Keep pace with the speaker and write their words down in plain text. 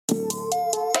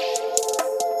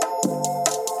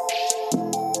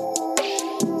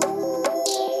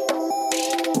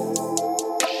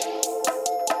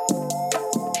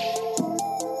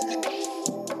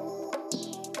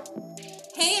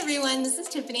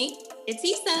Tiffany. It's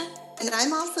Issa. And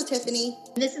I'm also Tiffany.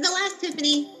 This is the last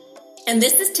Tiffany. And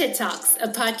this is Tit Talks, a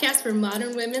podcast for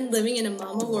modern women living in a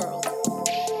mama world.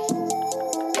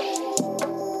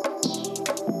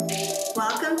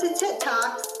 Welcome to Tit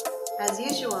Talks. As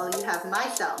usual, you have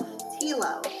myself,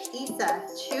 Tilo, Issa,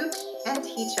 Chook, and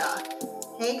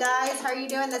Teacha. Hey guys, how are you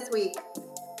doing this week?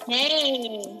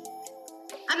 Hey.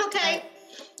 I'm okay.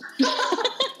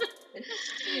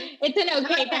 It's an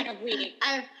okay kind of week.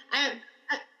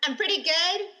 I'm pretty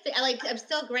good. I'm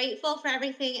still grateful for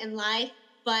everything in life,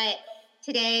 but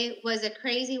today was a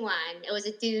crazy one. It was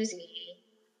a doozy.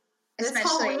 This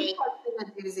whole week has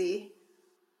been a doozy.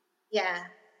 Yeah.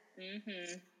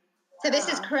 Mm-hmm. So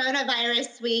this is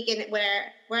coronavirus week, and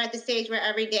we're at the stage where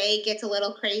every day gets a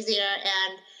little crazier.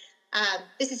 And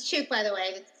this is Chook, by the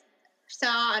way.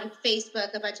 Saw on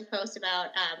Facebook a bunch of posts about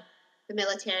the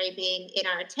military being in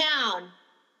our town.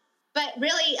 But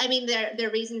really, I mean,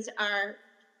 their reasons are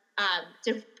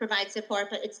to provide support,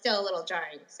 but it's still a little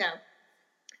jarring. So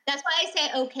that's why I say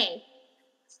okay.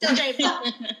 Still grateful.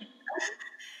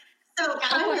 So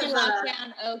California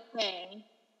lockdown, okay.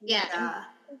 Yeah.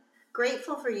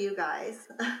 Grateful for you guys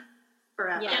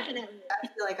forever. Yeah, definitely. I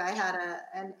feel like I had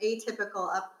an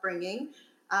atypical upbringing.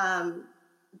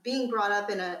 Being brought up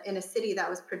in a city that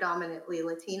was predominantly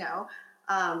Latino,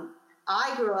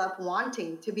 I grew up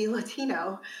wanting to be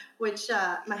Latino, which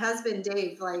my husband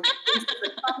Dave thinks is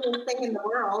the funniest thing in the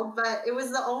world, but it was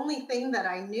the only thing that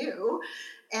I knew,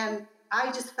 and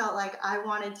I just felt like I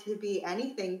wanted to be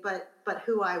anything but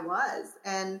who I was,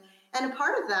 and a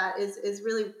part of that is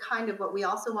really kind of what we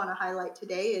also want to highlight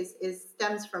today is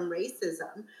stems from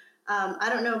racism. I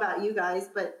don't know about you guys,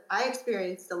 but I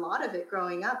experienced a lot of it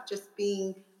growing up, just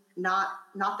being not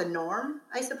the norm,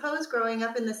 I suppose, growing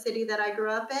up in the city that I grew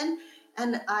up in.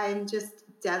 And I'm just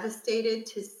devastated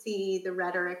to see the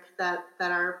rhetoric that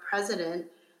our president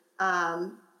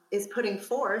is putting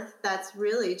forth. That's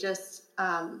really just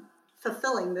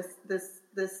fulfilling this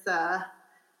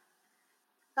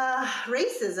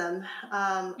racism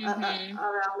around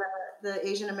the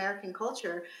Asian American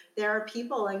culture. There are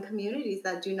people in communities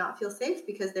that do not feel safe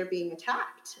because they're being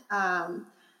attacked.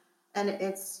 And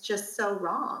it's just so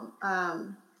wrong.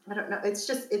 I don't know.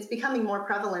 It's becoming more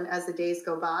prevalent as the days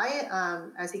go by,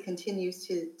 as he continues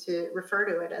to refer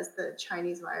to it as the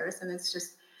Chinese virus. And it's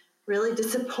just really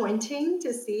disappointing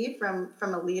to see from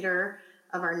a leader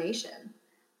of our nation.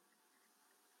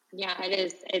 Yeah, it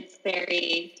is. It's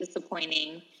very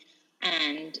disappointing.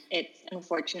 And it's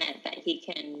unfortunate that he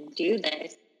can do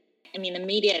this. I mean, the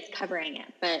media is covering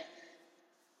it, but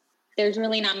there's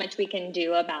really not much we can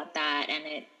do about that.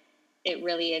 And it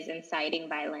really is inciting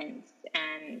violence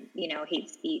and, hate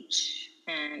speech.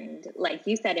 And like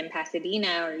you said in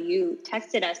Pasadena, or you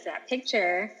texted us that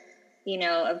picture,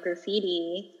 of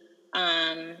graffiti.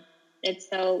 It's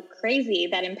so crazy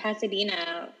that in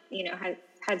Pasadena,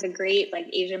 has a great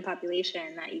Asian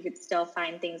population that you could still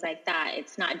find things like that.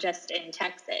 It's not just in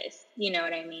Texas, you know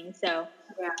what I mean? So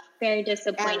very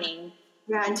disappointing.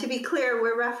 And to be clear,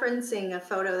 we're referencing a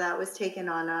photo that was taken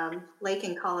on Lake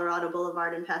and Colorado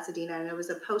Boulevard in Pasadena, and it was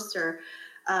a poster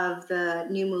of the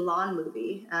new Mulan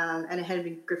movie, and it had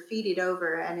been graffitied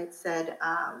over, and it said,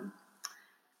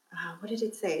 what did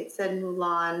it say? It said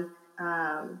Mulan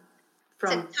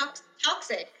from...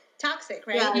 Toxic,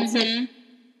 right? Yeah, it said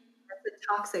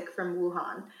toxic from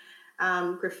Wuhan,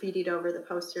 graffitied over the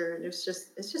poster, and it's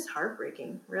just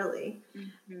heartbreaking, really.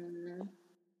 Mm-hmm.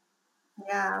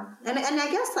 Yeah, and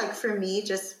I guess for me,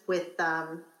 just with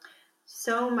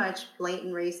so much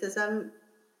blatant racism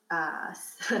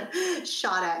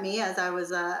shot at me as I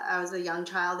was a young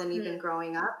child, and even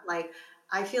growing up,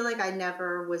 I feel like I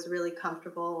never was really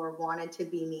comfortable or wanted to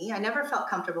be me. I never felt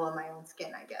comfortable in my own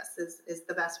skin, I guess is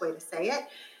the best way to say it.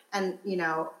 And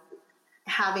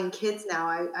having kids now,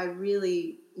 I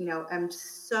really am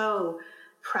so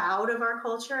proud of our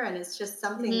culture, and it's just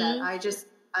something that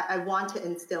I want to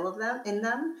instill in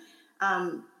them,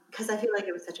 because I feel like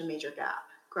it was such a major gap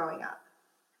growing up.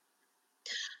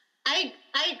 I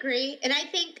agree. And I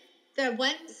think the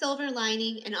one silver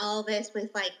lining in all of this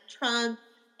with Trump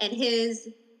and his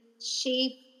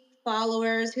sheep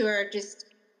followers who are just,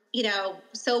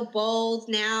 so bold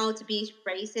now to be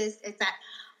racist is that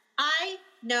I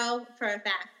know for a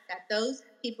fact that those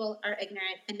people are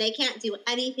ignorant and they can't do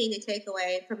anything to take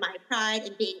away from my pride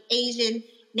in being Asian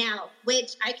now,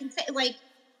 which I can say,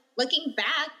 looking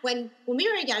back when we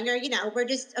were younger, we're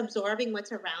just absorbing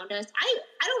what's around us.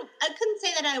 I couldn't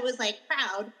say that I was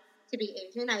proud to be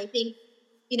Asian. I think,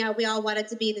 we all wanted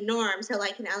to be the norm. So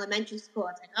in elementary school,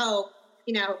 it's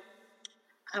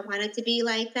I wanted to be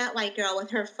like that white girl with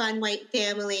her fun white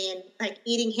family and like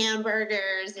eating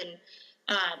hamburgers and,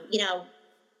 you know,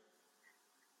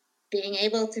 being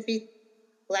able to be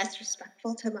less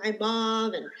respectful to my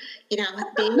mom and, you know,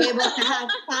 being able to have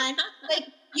fun. Like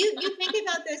you think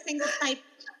about those things. It's like,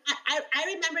 I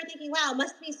remember thinking, wow, it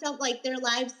must be so, like, their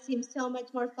lives seem so much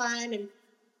more fun.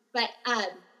 But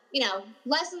you know,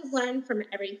 lessons learned from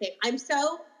everything. I'm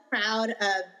so proud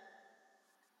of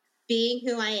being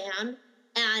who I am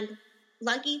and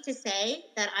lucky to say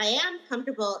that I am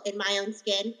comfortable in my own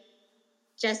skin.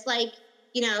 Just like,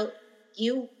 you know,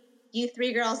 you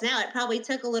three girls now, it probably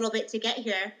took a little bit to get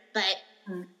here, but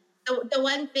the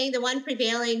one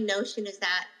prevailing notion is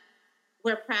that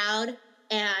we're proud,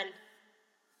 and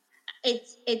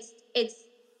it's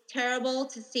terrible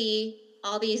to see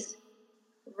all these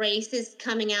racists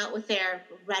coming out with their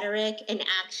rhetoric and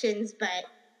actions, but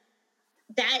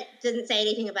that doesn't say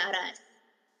anything about us.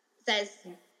 It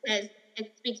says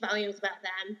it speaks volumes about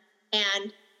them,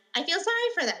 and I feel sorry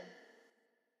for them.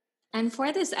 And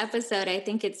for this episode, I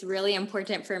think it's really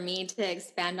important for me to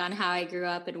expand on how I grew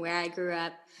up and where I grew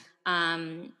up,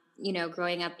 you know,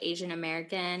 growing up Asian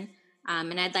American.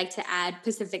 And I'd like to add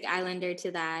Pacific Islander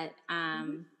to that,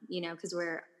 you know, because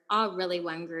we're all really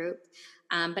one group.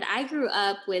 But I grew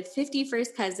up with 50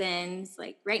 first cousins.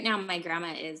 Like right now, my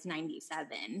grandma is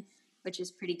 97, which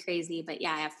is pretty crazy. But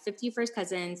yeah, I have 50 first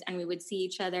cousins, and we would see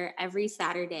each other every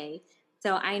Saturday.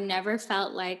 So I never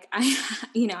felt like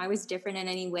I was different in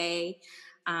any way,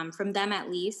 from them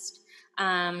at least.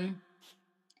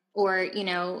 Or, you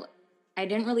know, I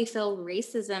didn't really feel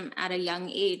racism at a young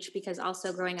age because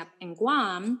also growing up in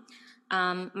Guam,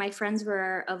 my friends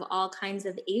were of all kinds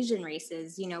of Asian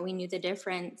races. You know, we knew the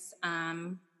difference.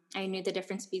 I knew the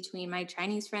difference between my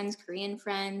Chinese friends, Korean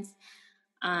friends,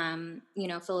 you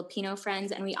know, Filipino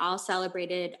friends, and we all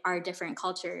celebrated our different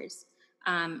cultures.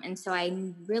 And so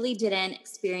I really didn't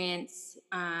experience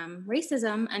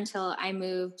racism until I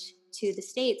moved to the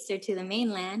States or to the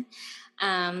mainland.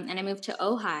 And I moved to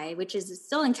Ojai, which is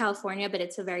still in California, but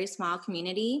it's a very small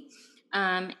community.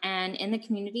 And in the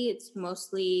community, it's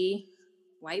mostly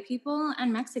white people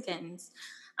and Mexicans.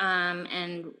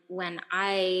 And when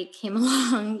I came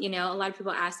along, you know, a lot of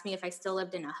people asked me if I still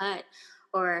lived in a hut,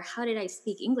 or how did I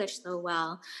speak English so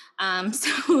well?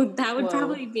 So that would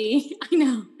probably be,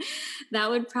 that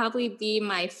would probably be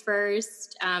my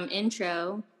first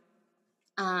intro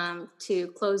to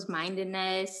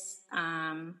closed-mindedness,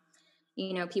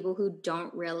 you know, people who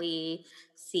don't really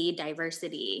see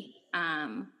diversity,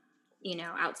 you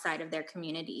know, outside of their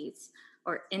communities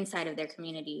or inside of their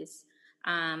communities.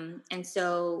 And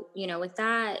so, you know, with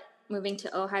that, moving to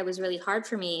Ojai was really hard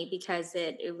for me because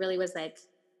it really was like,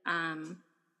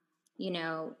 you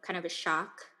know, kind of a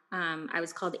shock. I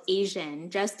was called Asian,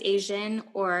 just Asian,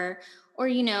 or,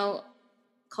 you know,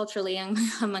 culturally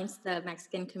amongst the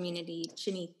Mexican community,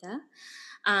 Chinita.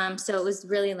 So it was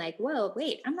really like, whoa,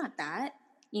 wait, I'm not that,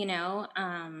 you know,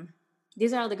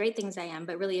 these are all the great things I am,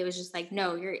 but really it was just like,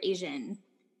 no, you're Asian,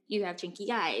 you have chinky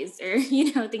eyes, or,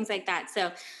 you know, things like that.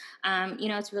 So, you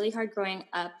know, it's really hard growing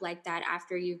up like that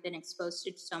after you've been exposed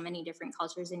to so many different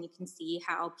cultures, and you can see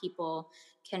how people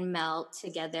can melt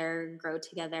together, grow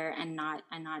together, and not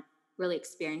really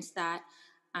experience that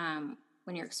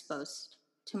when you're exposed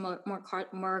to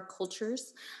more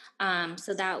cultures.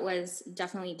 So that was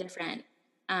definitely different.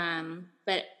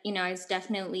 But, you know, I was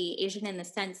definitely Asian in the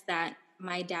sense that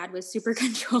my dad was super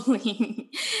controlling.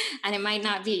 And it might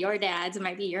not be your dad's, it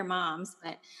might be your mom's,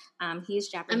 but he's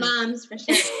Japanese. My mom's, for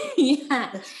sure.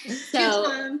 Yeah.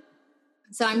 So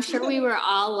I'm sure we were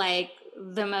all like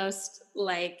the most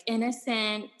like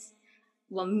innocent.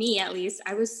 Well, me at least,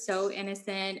 I was so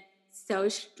innocent, so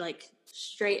like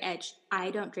straight edge. I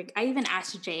don't drink. I even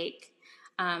asked Jake,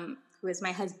 who is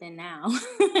my husband now.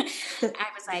 I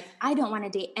was like, I don't want to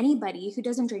date anybody who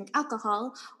doesn't drink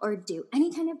alcohol or do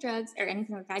any kind of drugs or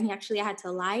anything like that. And he actually had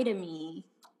to lie to me,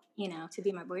 you know, to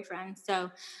be my boyfriend. So,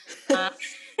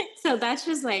 so that's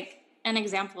just like an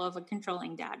example of a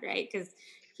controlling dad, right? Because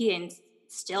he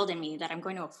instilled in me that I'm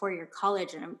going to a 4-year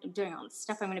college and I'm doing all this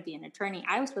stuff. I'm going to be an attorney.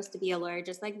 I was supposed to be a lawyer,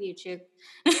 just like Vuchuk,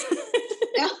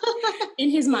 in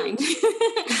his mind.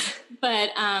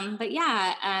 But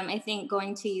yeah, I think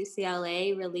going to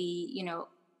UCLA really, you know,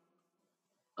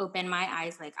 opened my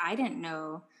eyes. Like, I didn't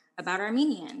know about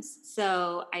Armenians.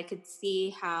 So I could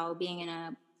see how being in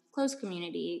a close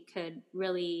community could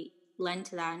really lend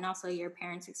to that, and also your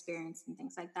parents' experience and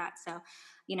things like that. So,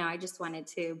 you know, I just wanted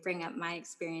to bring up my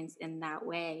experience in that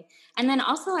way. And then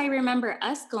also I remember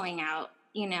us going out,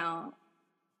 you know,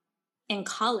 in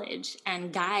college,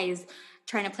 and guys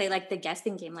trying to play like the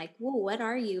guessing game, like, whoa, what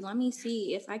are you? Let me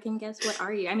see if I can guess what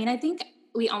are you. I mean, I think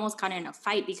we almost got in a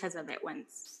fight because of it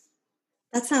once.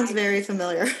 That sounds very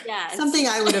familiar. Yes. Something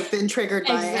I would have been triggered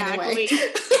by anyway.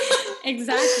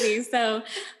 Exactly. So,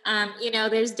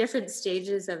 there's different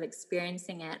stages of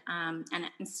experiencing it.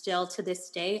 And still to this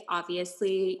day,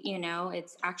 obviously,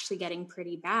 it's actually getting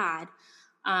pretty bad.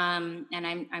 And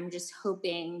I'm just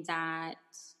hoping that,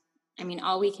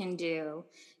 all we can do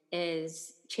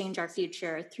is change our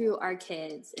future through our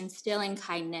kids, instilling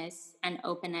kindness and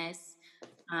openness,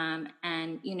 and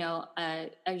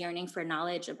a yearning for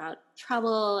knowledge about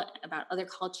travel, about other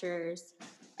cultures,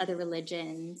 other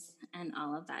religions, and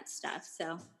all of that stuff.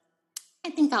 So I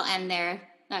think I'll end there.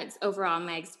 That's overall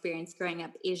my experience growing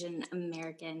up Asian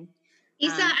American.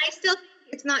 Isa, I still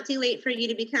think it's not too late for you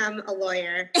to become a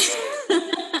lawyer.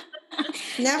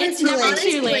 Never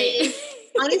too late.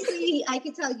 Honestly, I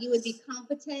could tell you would be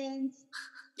competent.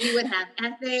 You would have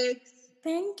ethics.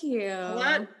 Thank you. A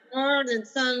lot more than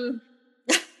some,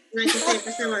 I can say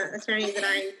for some attorneys that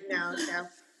I know. So.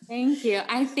 Thank you.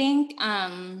 I think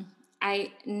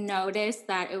I noticed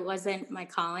that it wasn't my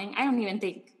calling. I don't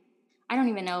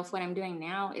even know if what I'm doing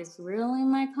now is really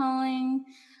my calling.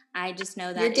 I just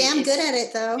know that you're damn good at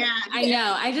it, though. Yeah, I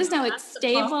know. I just know it's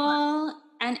stable,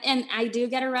 and I do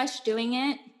get a rush doing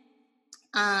it.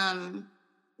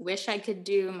 Wish I could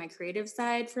do my creative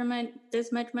side for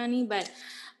this much money, but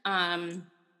I'm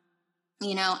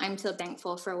so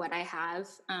thankful for what I have,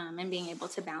 and being able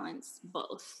to balance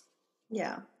both.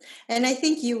 Yeah. And I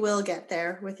think you will get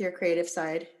there with your creative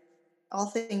side. All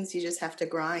things you just have to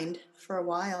grind for a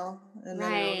while, and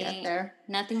then you'll get there.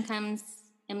 Nothing comes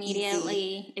immediately.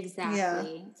 Easy. Exactly. Yeah.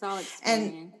 It's all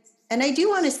experience. And I do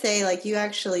want to say, like, you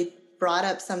actually brought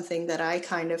up something that I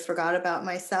kind of forgot about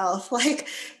myself. Like,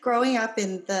 growing up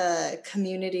in the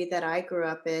community that I grew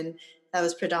up in that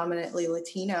was predominantly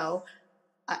Latino,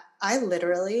 I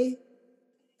literally,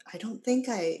 I don't think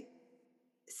I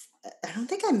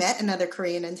met another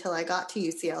Korean until I got to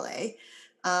UCLA.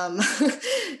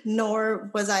 Nor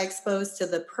was I exposed to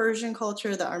the Persian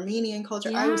culture, the Armenian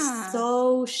culture. Yeah. I was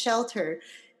so sheltered.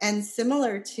 And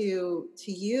similar to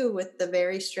you with the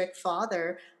very strict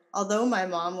father, although my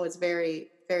mom was very,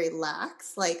 very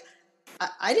lax, like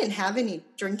I didn't have any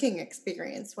drinking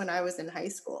experience when I was in high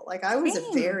school. Like I was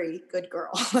a very good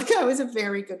girl.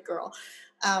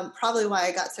 Probably why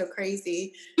I got so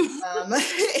crazy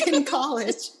in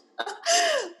college.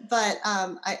 But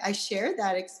I shared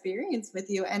that experience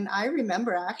with you. And I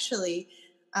remember actually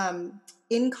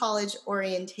in college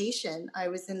orientation, I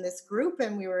was in this group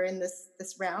and we were in this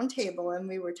round table and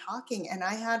we were talking. And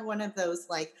I had one of those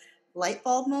like light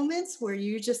bulb moments where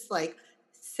you just like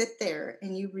sit there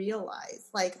and you realize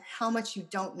like how much you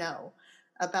don't know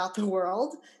about the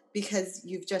world because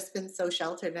you've just been so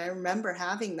sheltered. And I remember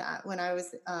having that when I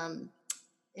was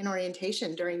in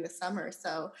orientation during the summer.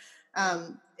 So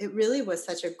it really was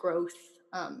such a growth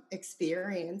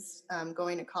experience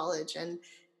going to college. And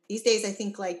these days, I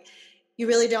think like you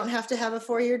really don't have to have a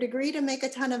 4-year degree to make a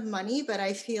ton of money. But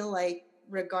I feel like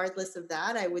regardless of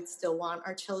that, I would still want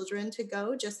our children to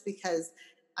go just because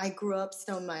I grew up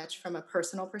so much from a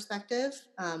personal perspective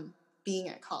being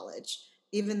at college,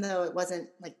 even though it wasn't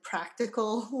like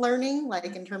practical learning, like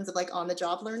in terms of like on the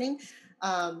job learning.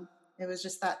 It was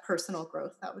just that personal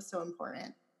growth that was so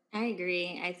important. I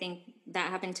agree. I think that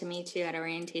happened to me too at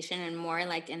orientation, and more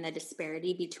like in the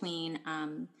disparity between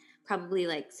probably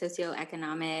like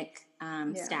socioeconomic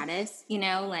status,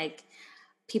 like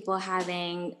people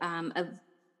having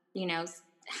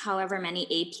however many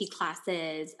AP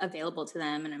classes available to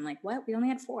them. And I'm like, what? We only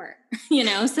had 4,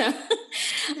 so,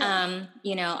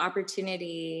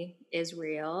 opportunity is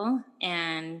real.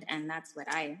 And that's what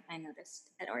I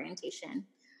noticed at orientation.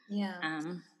 Yeah.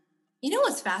 You know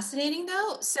what's fascinating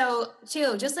though? So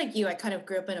too, just like you, I kind of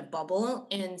grew up in a bubble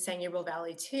in San Gabriel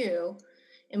Valley too,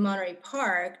 in Monterey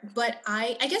Park, but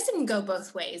I guess it can go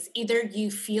both ways. Either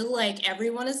you feel like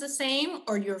everyone is the same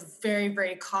or you're very,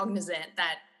 very cognizant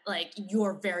that like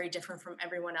you're very different from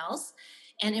everyone else.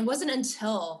 And it wasn't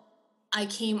until I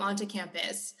came onto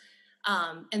campus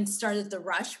and started the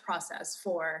rush process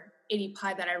for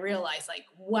AD-Pi that I realized like,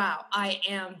 wow, I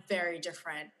am very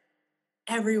different.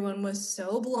 Everyone was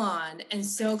so blonde and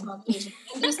so Caucasian.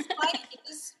 And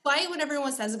despite what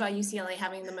everyone says about UCLA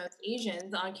having the most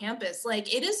Asians on campus,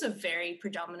 like it is a very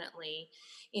predominantly,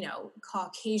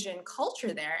 Caucasian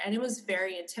culture there. And it was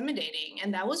very intimidating.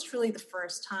 And that was truly the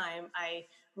first time I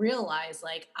realized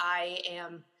like I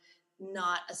am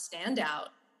not a standout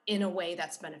in a way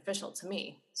that's beneficial to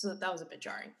me. So that was a bit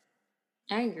jarring.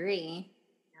 I agree.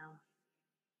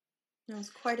 It was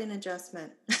quite an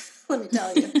adjustment, let me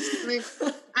tell you.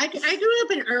 I grew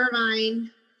up in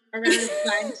Irvine around a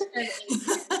bunch of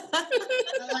Asians.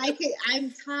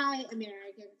 I'm Thai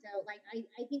American, so like I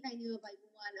think I knew of like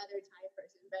one other Thai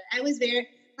person, but I was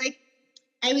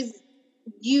I was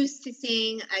used to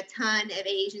seeing a ton of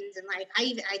Asians, and like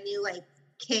I knew like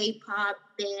K-pop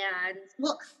bands.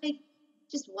 Well, like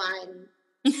just one.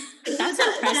 That's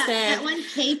impressive. That one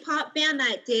K-pop band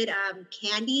that did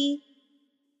Candy.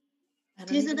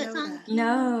 Do you know that song? That.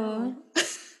 No.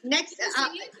 Next,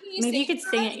 maybe you could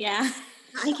sing it. Yeah.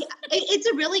 It's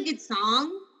a really good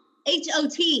song.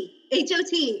 H.O.T.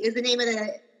 H.O.T. is the name of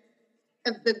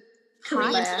the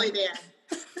Korean boy band.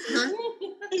 Huh?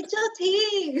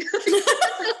 H.O.T.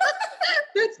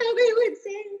 That's how we would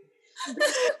sing.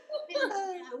 We had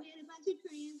a bunch of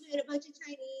Koreans, we had a bunch of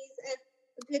Chinese, and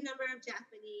a good number of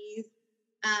Japanese.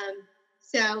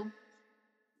 So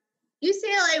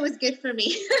UCLA was good for me.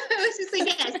 I was just like,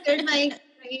 yes, there's my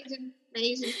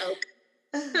Asian folk.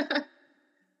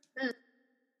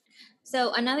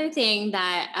 So another thing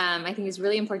that I think is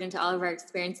really important to all of our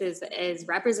experiences is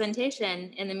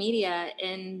representation in the media,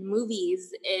 in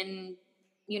movies, in,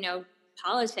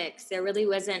 politics. There really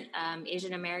wasn't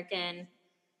Asian American.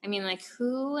 I mean,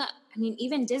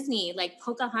 even Disney, like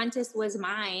Pocahontas was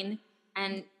mine,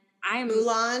 and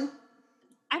Mulan.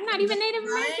 I'm not even Native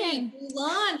American.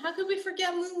 Mulan. How could we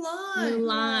forget Mulan?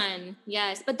 Mulan,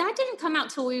 yes. But that didn't come out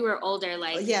till we were older.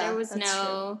 There was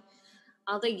true.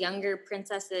 All the younger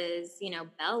princesses,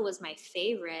 Belle was my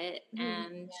favorite,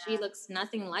 and she looks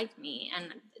nothing like me.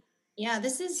 And yeah,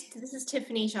 this is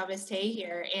Tiffany Chavez-Tay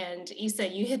here. And Issa,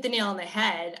 you hit the nail on the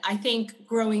head. I think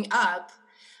growing up,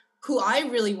 who I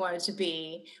really wanted to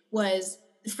be was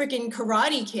the freaking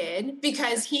Karate Kid,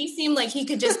 because he seemed like he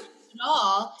could just do it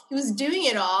all. He was doing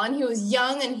it all, and he was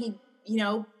young, and he,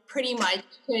 pretty much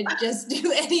could just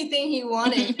do anything he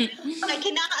wanted. I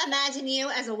cannot imagine you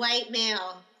as a white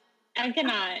male. I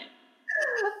cannot.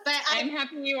 But I'm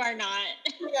happy you are not.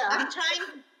 Yeah.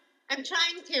 I'm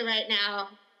trying to right now.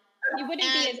 You wouldn't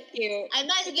be as cute.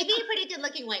 You'd be a pretty good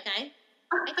looking white guy.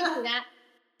 I can do that.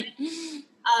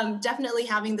 Definitely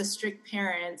having the strict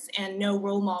parents and no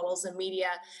role models in media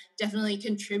definitely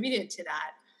contributed to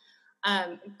that.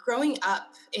 Growing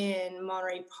up in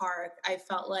Monterey Park, I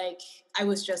felt like I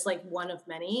was just like one of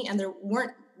many, and there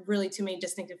weren't really too many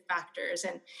distinctive factors.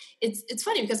 And it's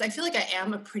funny because I feel like I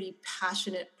am a pretty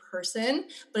passionate person,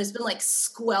 but it's been like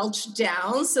squelched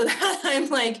down so that I'm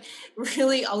like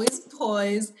really always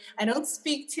poised. I don't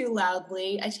speak too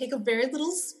loudly. I take up very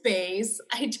little space.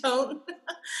 I don't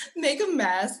make a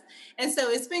mess. And so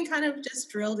it's been kind of just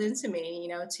drilled into me,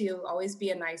 to always be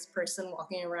a nice person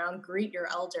walking around, greet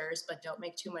your elders, but don't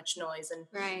make too much noise and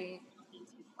right. Don't be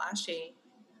too flashy.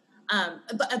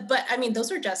 But I mean,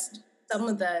 those are just some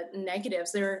of the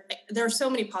negatives. There are so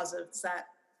many positives that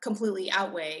completely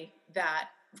outweigh that.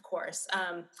 Of course,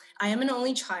 I am an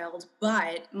only child,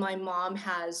 but my mom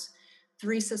has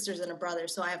 3 sisters and a brother,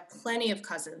 so I have plenty of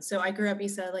cousins. So I grew up,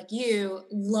 Issa, like you,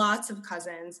 lots of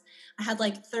cousins. I had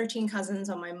like 13 cousins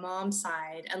on my mom's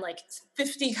side and like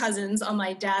 50 cousins on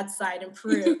my dad's side in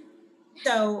Peru.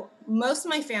 So most of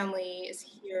my family is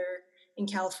here in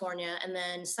California, and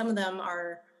then some of them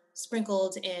are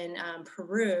sprinkled in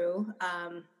Peru,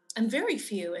 and very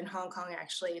few in Hong Kong,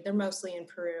 actually. They're mostly in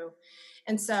Peru.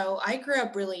 And so I grew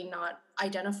up really not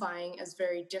identifying as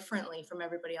very differently from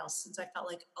everybody else, since I felt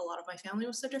like a lot of my family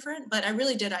was so different. But I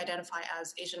really did identify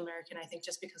as Asian American, I think,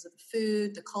 just because of the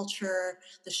food, the culture,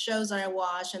 the shows that I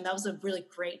watched. And that was a really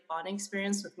great bonding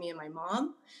experience with me and my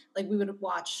mom. Like, we would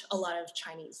watch a lot of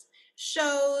Chinese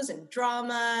shows and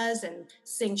dramas and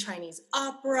sing Chinese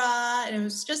opera. And it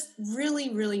was just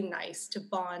really, really nice to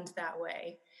bond that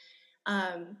way.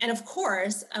 And of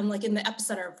course, I'm like in the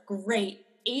epicenter of great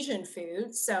Asian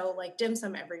food. So like dim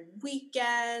sum every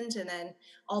weekend, and then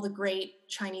all the great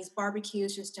Chinese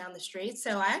barbecues just down the street.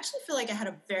 So I actually feel like I had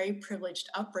a very privileged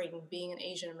upbringing being an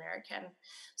Asian American.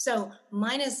 So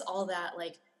minus all that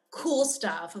like cool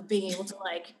stuff of being able to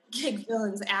like kick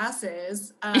villains'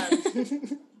 asses,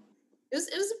 it was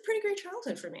a pretty great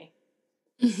childhood for me.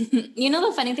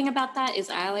 The funny thing about that is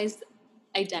I always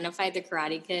identified the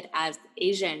Karate Kid as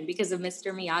Asian because of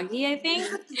Mr. Miyagi, I think.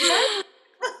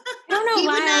 I don't know he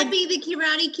why. Would not be the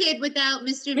Karate Kid without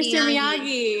Mr.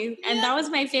 Miyagi. And that was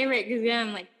my favorite because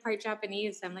I'm like part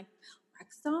Japanese. So I'm like,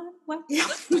 Rexon? What?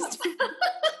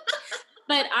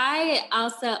 But I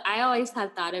always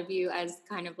have thought of you as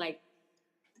kind of like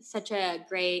such a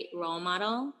great role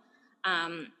model.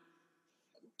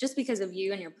 Just because of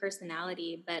you and your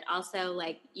personality, but also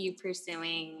like you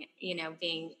pursuing,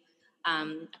 being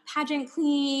pageant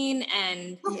queen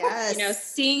and, Yes.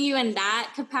 seeing you in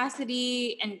that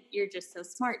capacity, and you're just so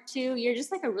smart too. You're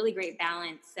just like a really great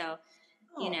balance. So,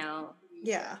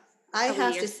 Yeah. I probably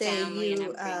have your to say family and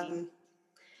you upbringing.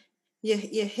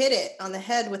 you hit it on the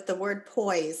head with the word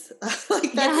poise.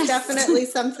 Like that's Yes. definitely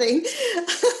something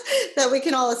that we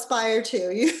can all aspire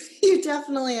to. You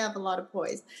definitely have a lot of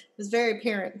poise. It was very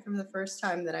apparent from the first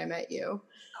time that I met you.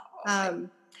 I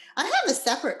have a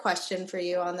separate question for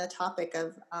you on the topic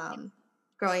of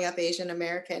growing up Asian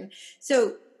American.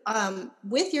 So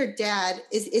with your dad,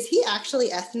 is he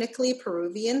actually ethnically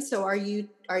Peruvian? So are you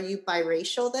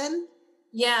biracial then?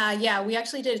 Yeah. We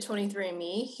actually did a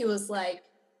 23andMe. He was like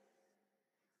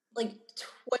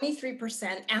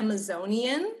 23%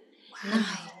 Amazonian. Nice.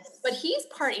 But he's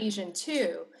part Asian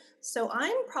too. So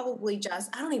I'm probably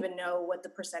I don't even know what the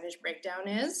percentage breakdown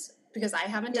is because I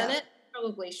haven't done it.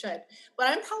 Probably should. But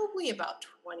I'm probably about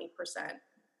 20%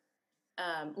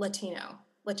 Latina.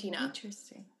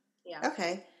 Interesting. Yeah.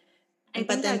 Okay.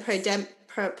 But then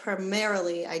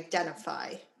primarily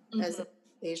identify as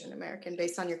Asian American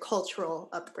based on your cultural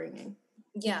upbringing.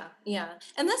 Yeah.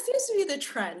 And that seems to be the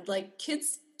trend. Like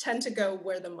kids tend to go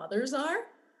where the mothers are.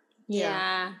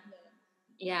 Yeah,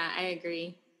 I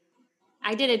agree.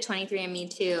 I did a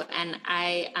 23andMe too, and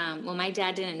my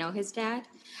dad didn't know his dad,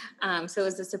 so it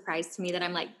was a surprise to me that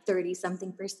I'm like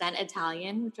 30-something%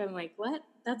 Italian, which I'm like, what?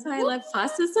 That's why I love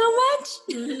pasta so much?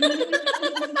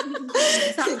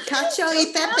 Cacio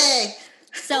e pepe.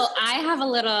 So I have a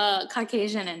little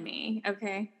Caucasian in me,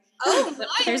 okay? Oh,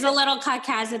 There's a little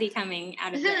caucasity coming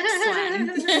out of this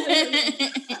one.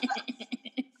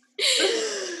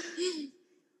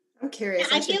 I'm curious.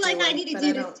 I feel like I need to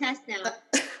do this test now.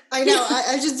 I know.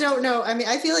 I just don't know. I mean,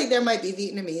 I feel like there might be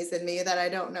Vietnamese in me that I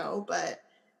don't know, but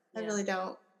I really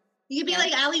don't. You could be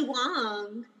like Ali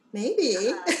Wong.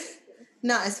 Maybe.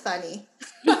 Not as funny.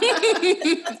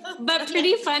 But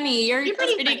pretty funny. You're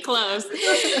pretty close.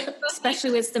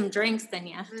 Especially with some drinks, then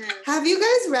yeah. Have you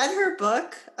guys read her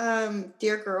book,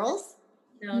 Dear Girls?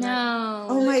 No.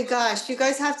 Oh my gosh. You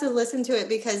guys have to listen to it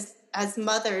because as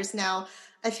mothers now,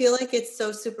 I feel like it's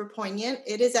so super poignant.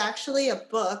 It is actually a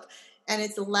book and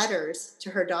it's letters to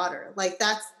her daughter. Like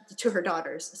that's to her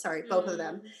daughters. Sorry, both of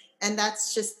them. And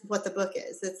that's just what the book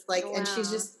is. It's like, and she's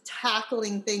just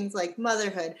tackling things like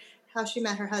motherhood, how she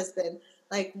met her husband,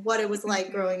 like what it was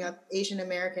like growing up Asian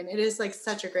American. It is like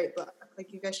such a great book.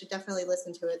 Like you guys should definitely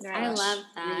listen to it. I love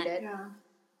that. Read it. Yeah.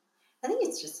 I think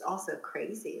it's just also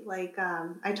crazy. Like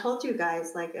I told you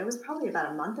guys, like it was probably about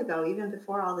a month ago, even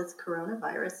before all this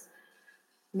coronavirus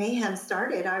mayhem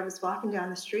started. I was walking down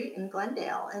the street in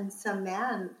Glendale and some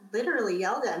man literally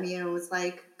yelled at me and was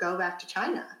like, go back to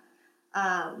China.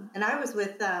 And I was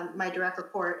with my direct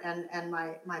report and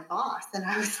my boss. And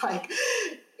I was like,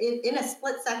 in a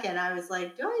split second, I was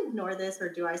like, do I ignore this or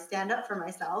do I stand up for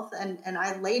myself? And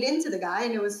I laid into the guy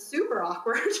and it was super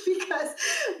awkward because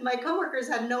my coworkers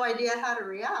had no idea how to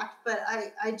react, but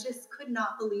I just could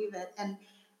not believe it.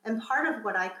 And part of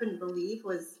what I couldn't believe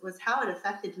was how it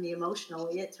affected me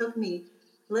emotionally. It took me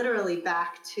literally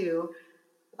back to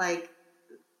like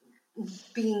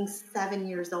being 7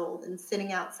 years old and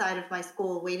sitting outside of my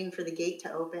school waiting for the gate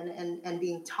to open and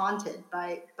being taunted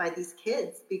by these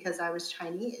kids because I was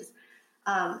Chinese.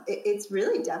 It's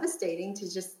really devastating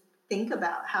to just think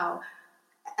about how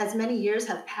as many years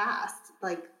have passed,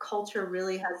 like culture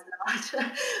really has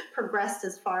not progressed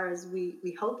as far as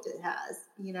we hoped it has,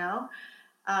 you know?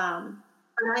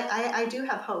 But I do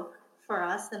have hope for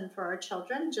us and for our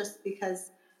children just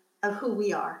because of who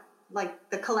we are. Like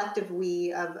the collective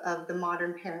we of the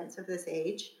modern parents of this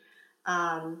age,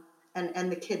 and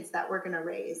the kids that we're going to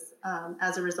raise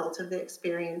as a result of the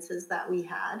experiences that we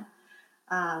had.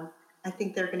 I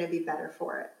think they're going to be better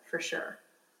for it, for sure.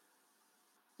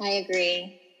 I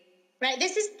agree. Right.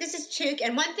 This is Chuk.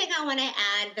 And one thing I want to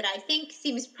add that I think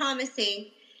seems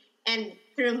promising, and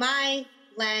through my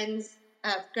lens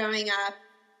of growing up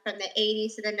from the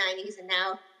 80s to the 90s and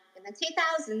now in the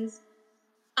 2000s,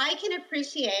 I can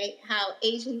appreciate how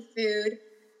Asian food,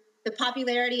 the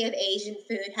popularity of Asian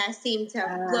food has seemed to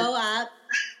blow up.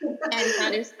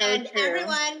 That is so and true.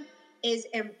 Everyone is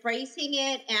embracing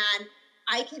it. And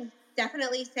I can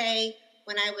definitely say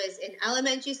when I was in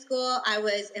elementary school, I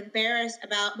was embarrassed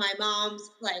about my mom's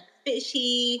like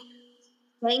fishy,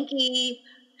 stanky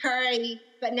curry.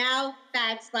 But now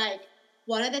that's like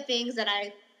one of the things that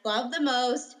I love the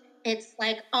most. It's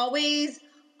like always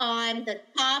on the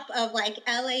top of like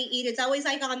LA Eat. It's always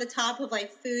like on the top of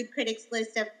like food critics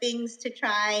list of things to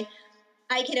try.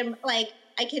 I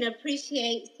can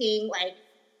appreciate seeing like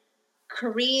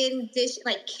Korean dish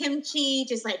like kimchi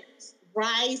just like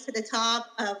rise to the top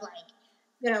of like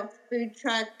food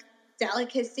truck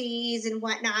delicacies and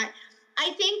whatnot.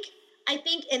 I think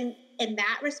in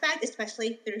that respect,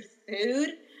 especially through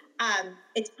food,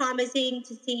 it's promising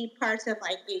to see parts of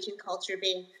like Asian culture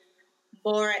being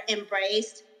more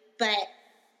embraced, but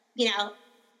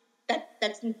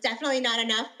that's definitely not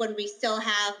enough when we still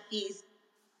have these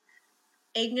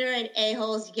ignorant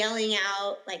a-holes yelling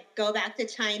out like go back to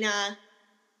China,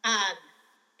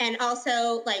 and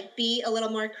also like be a little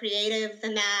more creative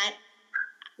than that.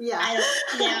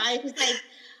 I just like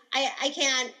I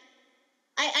can't.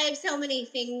 I have so many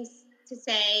things to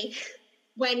say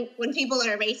when people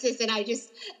are racist, and I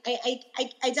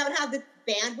don't have the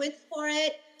bandwidth for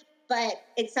it, but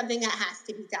it's something that has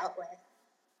to be dealt with.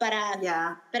 But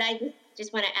but I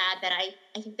just want to add that I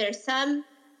think there's some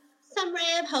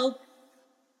ray of hope,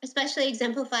 especially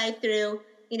exemplified through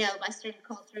Western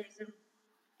cultures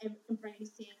and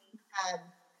embracing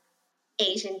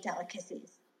Asian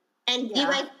delicacies. And you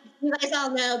guys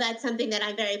all know that's something that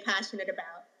I'm very passionate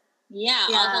about. Yeah,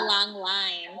 all the long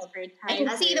lines for Thai I can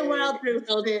see the world through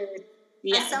food.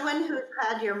 As someone who's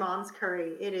had your mom's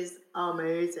curry, it is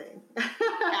amazing.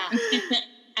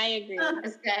 I agree.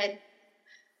 That's good.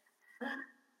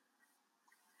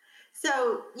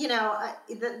 So,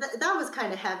 that was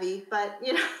kind of heavy, but,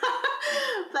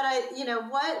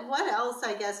 what else,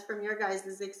 I guess, from your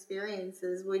guys'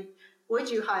 experiences would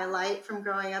you highlight from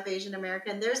growing up Asian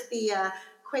American? There's the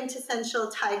quintessential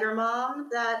tiger mom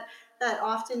that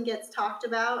often gets talked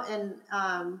about. And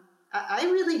I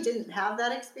really didn't have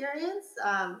that experience.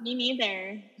 Me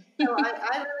neither. So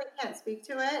I really can't speak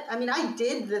to it. I mean, I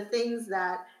did the things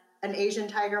that an Asian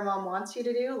tiger mom wants you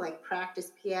to do, like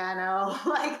practice piano,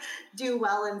 like do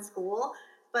well in school.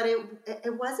 But it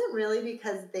wasn't really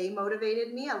because they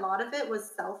motivated me. A lot of it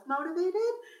was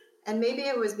self-motivated. And maybe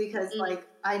it was because like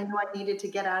I knew I needed to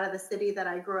get out of the city that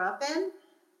I grew up in.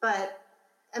 But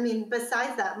I mean,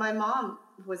 besides that, my mom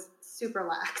was super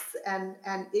lax and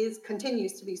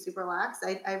continues to be super lax.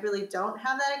 I really don't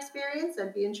have that experience.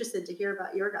 I'd be interested to hear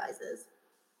about your guys's.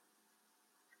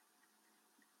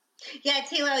 Yeah,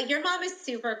 Taylor, your mom is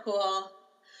super cool.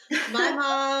 My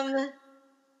mom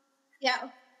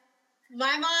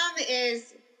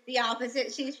is the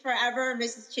opposite. She's forever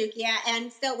Mrs. Chukia.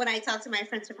 And still, when I talk to my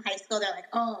friends from high school, they're like,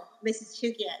 oh, Mrs.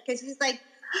 Chukia. Because she's like,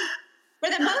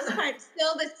 for the most part,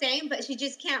 still the same, but she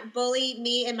just can't bully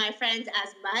me and my friends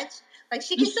as much. Like,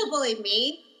 she can still bully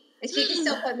me, and she can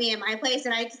still put me in my place,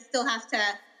 and I still have to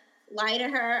lie to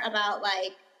her about,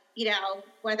 like,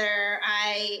 whether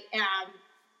I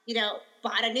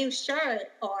bought a new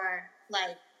shirt or,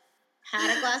 like,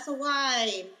 had a glass of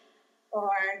wine or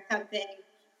something.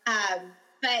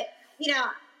 But,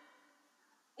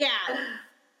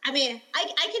 I mean,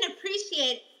 I can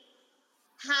appreciate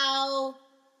how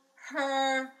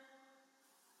her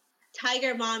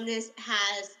tiger momness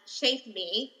has shaped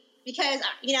me because,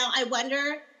 I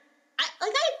wonder, I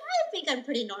think I'm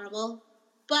pretty normal,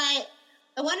 but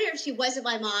I wonder if she wasn't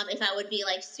my mom, if I would be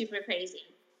like super crazy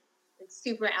and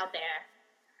super out there.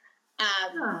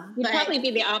 You'd probably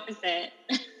be the opposite.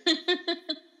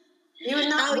 You would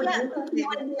not. You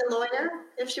wouldn't be a lawyer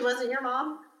if she wasn't your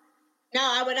mom? No,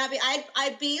 I would not be.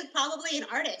 I'd be probably an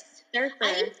artist.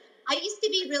 Surfer. I used to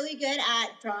be really good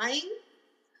at drawing.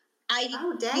 I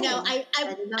was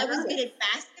good at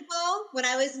basketball when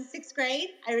I was in 6th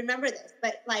grade. I remember this,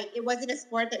 but like it wasn't a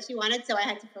sport that she wanted, so I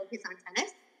had to focus on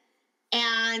tennis.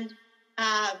 And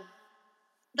I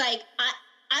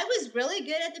was really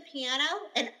good at the piano,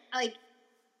 and like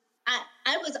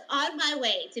I was on my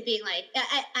way to being like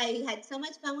I had so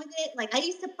much fun with it. Like I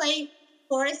used to play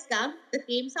Forrest Gump, the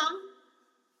theme song.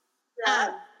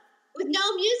 Yeah. With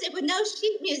no music, with no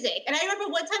sheet music. And I remember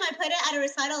one time I put it at a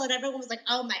recital and everyone was like,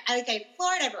 oh my, I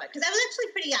floored everyone. Because I was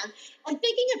actually pretty young. And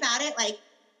thinking about it, like,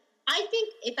 I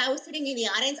think if I was sitting in the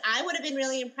audience, I would have been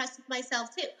really impressed with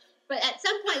myself too. But at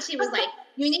some point she was like,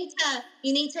 you need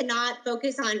to not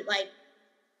focus on like,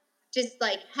 just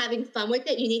like having fun with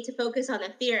it. You need to focus on the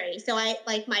theory. So I,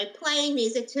 like my playing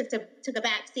music took a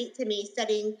back seat to me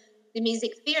studying the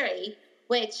music theory,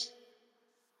 which,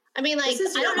 I mean, like,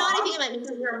 I don't know anything about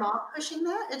music. Is your mom pushing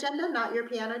that agenda, not your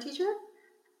piano teacher?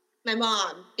 My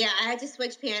mom. Yeah, I had to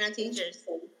switch piano teachers.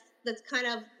 That's kind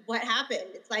of what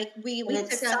happened. It's like we took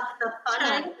a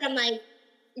turn from like,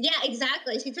 yeah,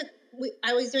 exactly.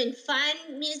 I was doing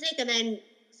fun music and then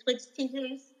switched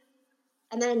teachers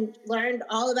and then learned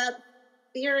all about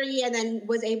theory and then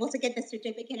was able to get the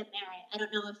certificate of merit. I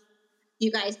don't know if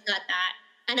you guys got that.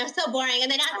 I know, so boring. And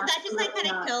then that just like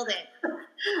kind of killed it.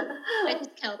 I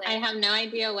just killed it. I have no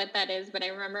idea what that is, but I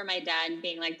remember my dad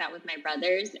being like that with my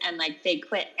brothers, and like they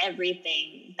quit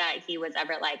everything that he was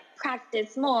ever like,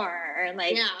 practice more, or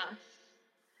like. Yeah.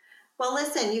 Well,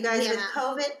 listen, you guys, with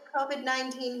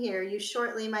COVID-19 here, you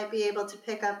shortly might be able to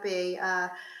pick up a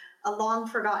long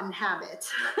forgotten habit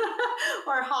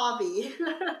or hobby.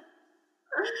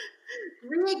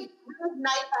 Reignite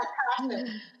that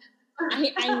passion.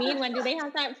 I mean, when do they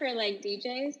have that for like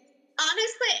DJs?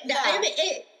 Honestly, Yeah. I mean,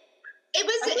 it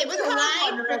was a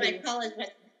line for my college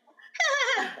resume.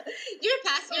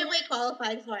 You're way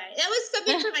qualified for it. It was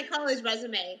something for my college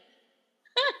resume.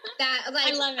 That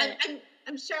like I love it.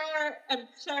 I'm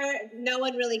sure no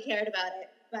one really cared about it,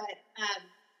 but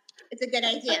it's a good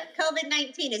idea.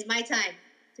 COVID-19 is my time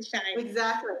to shine.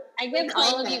 Exactly. I give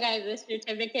all of you guys a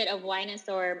certificate of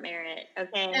Winosaur merit.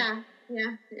 Okay. Yeah.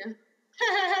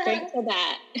 Straight to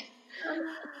that.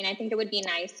 And I think it would be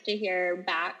nice to hear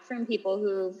back from people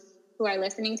who are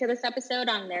listening to this episode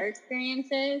on their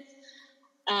experiences,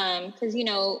 because we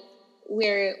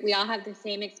all have the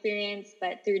same experience,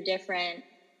 but through different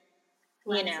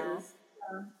lenses.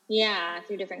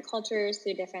 Through different cultures,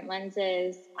 through different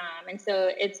lenses, and so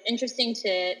it's interesting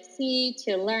to see,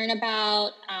 to learn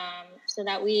about, so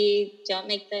that we don't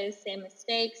make the same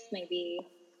mistakes maybe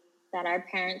that our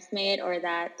parents made or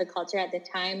that the culture at the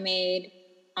time made,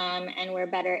 and we're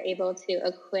better able to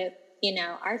equip,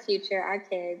 our future, our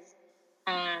kids,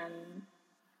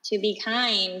 to be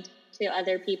kind to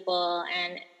other people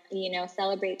and,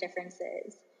 celebrate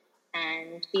differences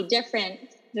and be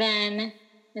different than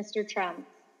Mr. Trump.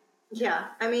 Yeah,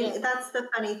 I mean, that's the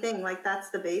funny thing. Like, that's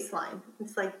the baseline.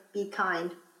 It's like, be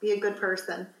kind, be a good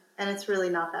person, and it's really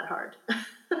not that hard.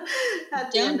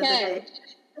 At the end of the day.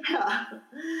 Yeah.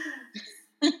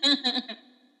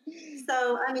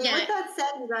 So, I mean, with that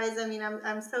said, you guys, I mean,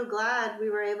 I'm so glad we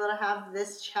were able to have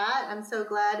this chat. I'm so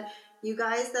glad you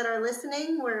guys that are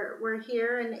listening, we're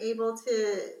here and able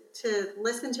to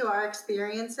listen to our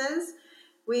experiences.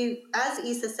 We, as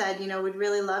Isa said, we'd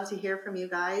really love to hear from you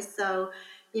guys. So,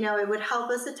 it would help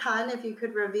us a ton if you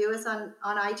could review us on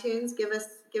iTunes, give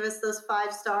us those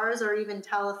 5 stars, or even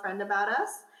tell a friend about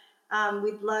us.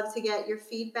 We'd love to get your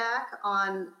feedback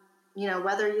on,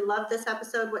 whether you love this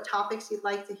episode, what topics you'd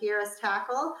like to hear us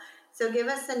tackle. So give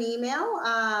us an email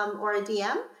or a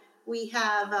DM. We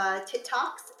have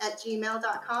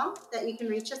tittalks@gmail.com that you can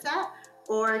reach us at,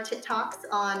 or tittalks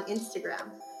on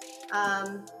Instagram.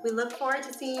 We look forward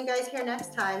to seeing you guys here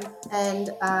next time, and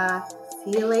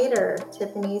see you later,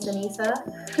 Tiffany's and Isa.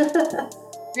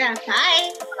 Yeah,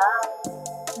 bye.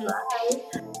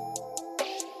 Bye.